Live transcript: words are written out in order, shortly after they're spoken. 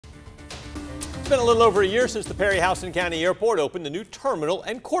been a little over a year since the Perry Houston County Airport opened the new terminal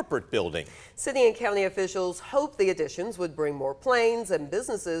and corporate building. City and county officials hoped the additions would bring more planes and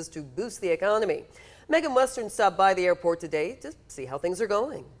businesses to boost the economy. Megan Western stopped by the airport today to see how things are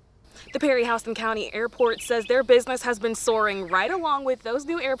going. The Perry Houston County Airport says their business has been soaring right along with those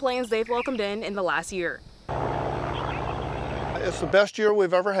new airplanes they've welcomed in the last year. It's the best year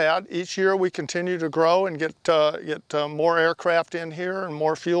we've ever had. Each year we continue to grow and get more aircraft in here and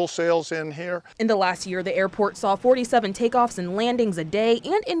more fuel sales in here. In the last year, the airport saw 47 takeoffs and landings a day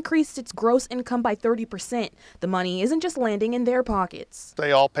and increased its gross income by 30%. The money isn't just landing in their pockets.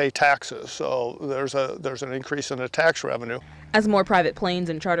 They all pay taxes, so there's an increase in the tax revenue. As more private planes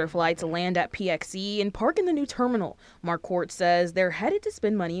and charter flights land at PXE and park in the new terminal, Mark Court says they're headed to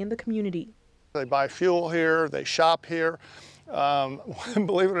spend money in the community. They buy fuel here, they shop here.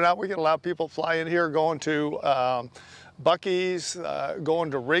 Believe it or not, we get a lot of people fly in here going to Buc-ee's,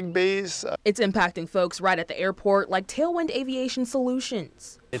 going to Rigby's. It's impacting folks right at the airport like Tailwind Aviation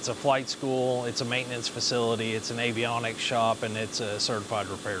Solutions. It's a flight school, it's a maintenance facility, it's an avionics shop, and it's a certified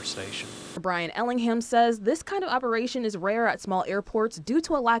repair station. Brian Ellingham says this kind of operation is rare at small airports due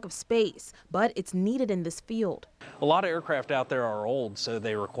to a lack of space, but it's needed in this field. A lot of aircraft out there are old, so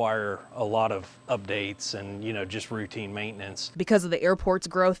they require a lot of updates and, just routine maintenance. Because of the airport's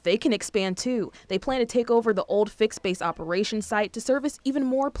growth, they can expand too. They plan to take over the old fixed base operation site to service even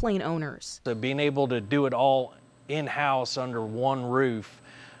more plane owners. So being able to do it all in-house under one roof,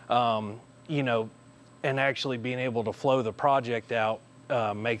 and actually being able to flow the project out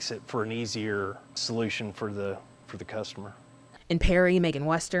makes it for an easier solution for the customer. In Perry, Megan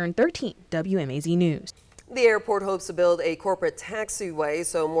Western, 13 WMAZ News. The airport hopes to build a corporate taxiway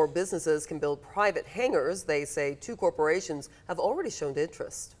so more businesses can build private hangars. They say 2 corporations have already shown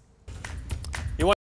interest.